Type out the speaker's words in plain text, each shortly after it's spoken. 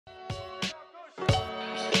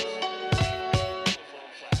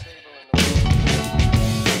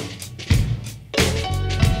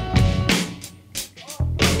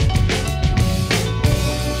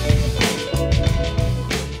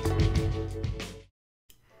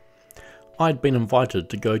I'd been invited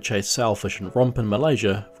to go chase sailfish in Rompin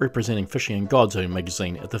Malaysia, representing Fishing and Godzone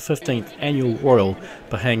magazine at the 15th annual Royal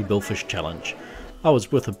Pahang Billfish Challenge. I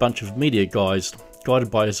was with a bunch of media guys, guided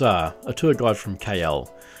by Azar, a tour guide from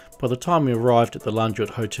KL. By the time we arrived at the Lanjut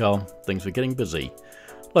Hotel, things were getting busy.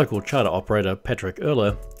 Local charter operator Patrick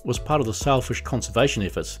Erler was part of the sailfish conservation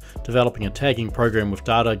efforts, developing a tagging program with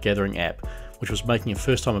data gathering app, which was making a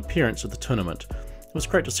first time appearance at the tournament. It was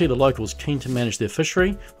great to see the locals keen to manage their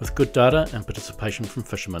fishery with good data and participation from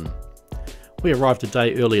fishermen. We arrived a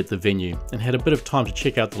day early at the venue and had a bit of time to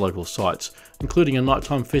check out the local sites, including a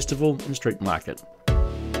nighttime festival and street market.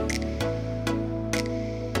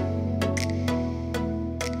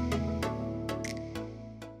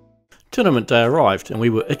 Tournament day arrived and we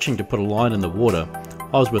were itching to put a line in the water.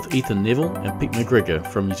 I was with Ethan Neville and Pete McGregor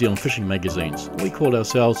from New Zealand fishing magazines. We called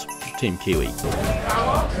ourselves Team Kiwi.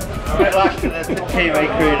 Great luck to the Kiwi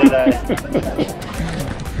crew today.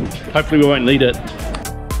 Hopefully we won't need it.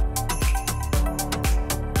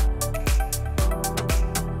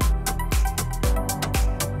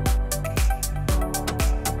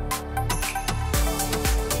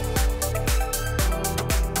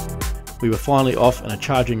 We were finally off in a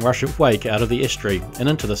charging rush of wake out of the estuary and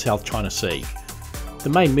into the South China Sea. The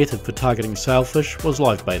main method for targeting sailfish was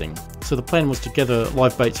live baiting, so the plan was to gather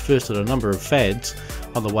live baits first at a number of fads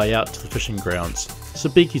on the way out to the fishing grounds.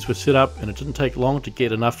 Sabikis were set up and it didn't take long to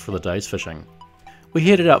get enough for the day's fishing. We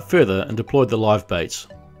headed out further and deployed the live baits.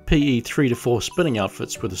 PE 3 to 4 spinning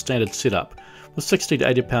outfits were the standard setup, with 60 to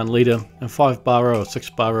 80 pound leader and 5 baro or 6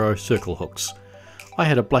 baro circle hooks. I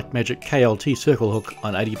had a Black Magic KLT circle hook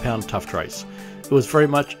on 80 pound tough trace. It was very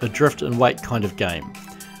much a drift and wait kind of game.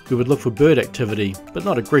 We would look for bird activity, but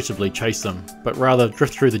not aggressively chase them, but rather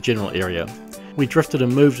drift through the general area. We drifted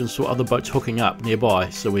and moved and saw other boats hooking up nearby,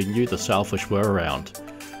 so we knew the sailfish were around.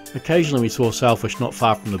 Occasionally we saw sailfish not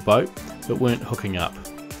far from the boat, but weren't hooking up.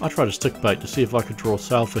 I tried a stick bait to see if I could draw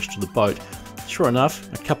sailfish to the boat. Sure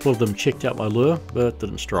enough, a couple of them checked out my lure, but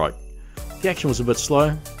didn't strike. The action was a bit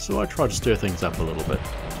slow, so I tried to stir things up a little bit.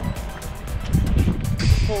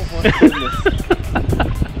 Oh my goodness.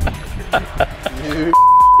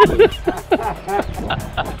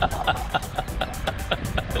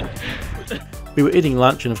 We were eating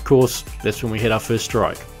lunch and of course that's when we had our first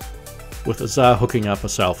strike, with Azar hooking up a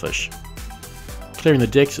sailfish. Clearing the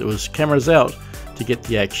decks, it was cameras out to get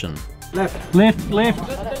the action. Left, left, left,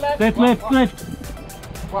 left, left, left.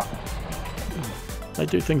 They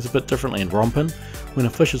do things a bit differently in Rompin. When a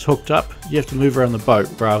fish is hooked up, you have to move around the boat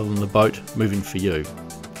rather than the boat moving for you.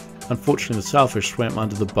 Unfortunately the sailfish swam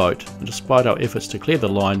under the boat and despite our efforts to clear the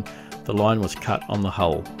line was cut on the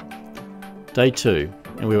hull. Day 2,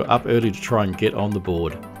 and we were up early to try and get on the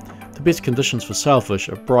board. The best conditions for sailfish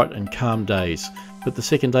are bright and calm days, but the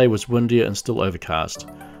second day was windier and still overcast.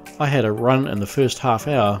 I had a run in the first half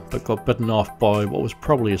hour but got bitten off by what was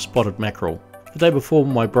probably a spotted mackerel. The day before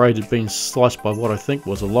my braid had been sliced by what I think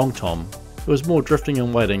was a long tom. It was more drifting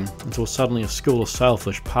and waiting until suddenly a school of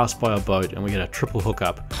sailfish passed by our boat and we had a triple hook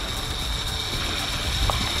up.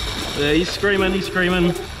 Yeah, he's screaming, he's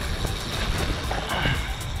screaming.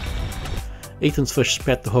 Ethan's fish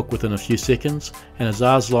spat the hook within a few seconds and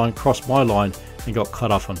Azar's line crossed my line and got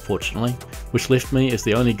cut off unfortunately, which left me as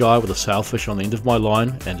the only guy with a sailfish on the end of my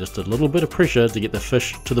line and just a little bit of pressure to get the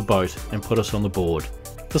fish to the boat and put us on the board.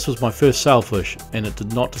 This was my first sailfish and it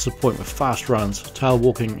did not disappoint with fast runs, tail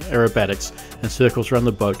walking aerobatics and circles around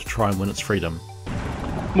the boat to try and win its freedom.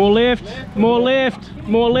 More left, more left,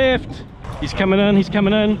 more left. He's coming in, he's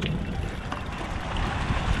coming in.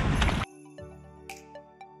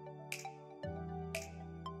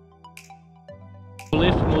 More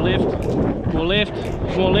left, more left, more left,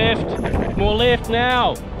 more left, more left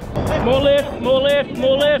now. More left, more left,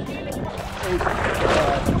 more left.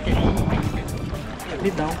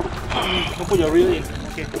 Deep down. Don't put your reel in.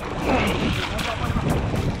 Okay.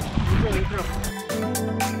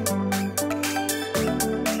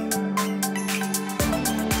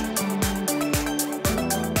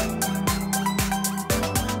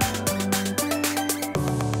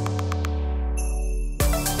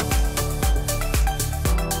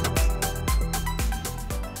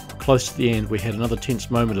 Close to the end we had another tense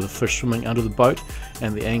moment of the fish swimming under the boat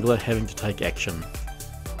and the angler having to take action.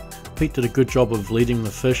 Pete did a good job of leading the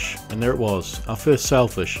fish and there it was, our first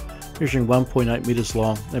sailfish, measuring 1.8 metres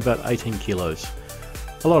long and about 18 kilos.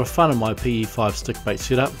 A lot of fun in my PE5 stickbait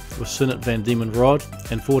setup with Sinnet Van Diemen rod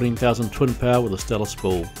and 14,000 twin power with a Stella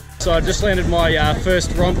spool. So I just landed my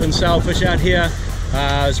first Rompin sailfish out here.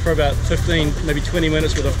 It was for about 15, maybe 20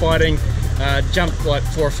 minutes worth of fighting. Jumped like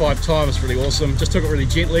 4 or 5 times, really awesome. Just took it really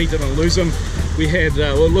gently, didn't want to lose him. We had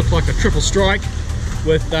what looked like a triple strike.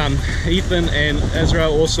 with Ethan and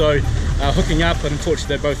Israel also hooking up, but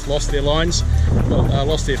unfortunately they both lost their lines,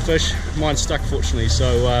 lost their fish. Mine stuck fortunately, so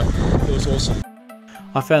it was awesome.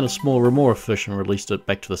 I found a small remora fish and released it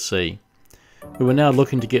back to the sea. We were now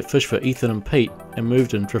looking to get fish for Ethan and Pete and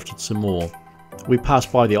moved and drifted some more. We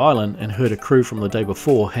passed by the island and heard a crew from the day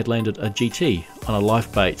before had landed a GT on a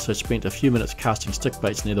live bait, so spent a few minutes casting stick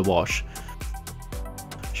baits near the wash.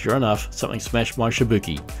 Sure enough, something smashed my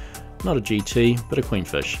shibuki. Not a GT, but a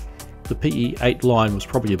queenfish. The PE8 line was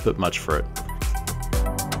probably a bit much for it.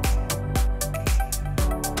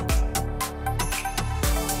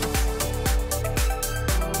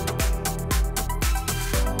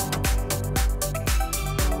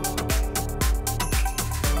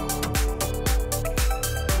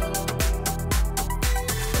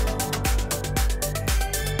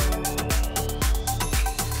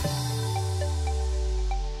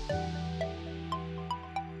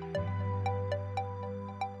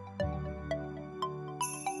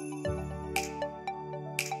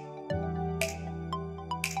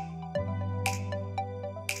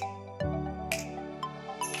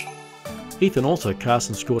 Ethan also cast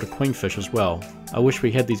and scored a queenfish as well. I wish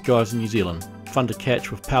we had these guys in New Zealand. Fun to catch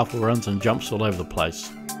with powerful runs and jumps all over the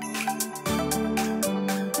place.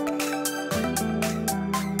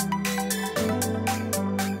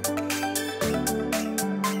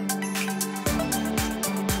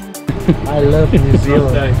 I love New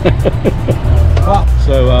Zealand.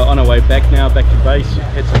 So on our way back now, back to base,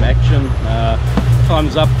 had some action.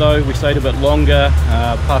 Time's up though, we stayed a bit longer,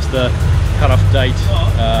 past the cut-off date,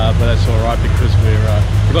 but that's alright because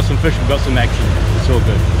we've got some fish, we've got some action, it's all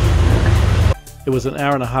good. It was an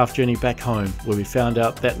hour-and-a-half journey back home where we found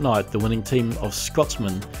out that night the winning team of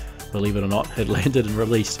Scotsmen, believe it or not, had landed and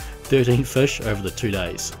released 13 fish over the 2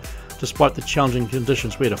 days. Despite the challenging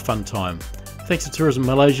conditions, we had a fun time. Thanks to Tourism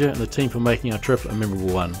Malaysia and the team for making our trip a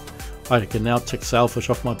memorable one. I can now tick sailfish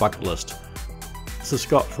off my bucket list. This is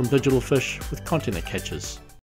Scott from Digital Fish with content that catches.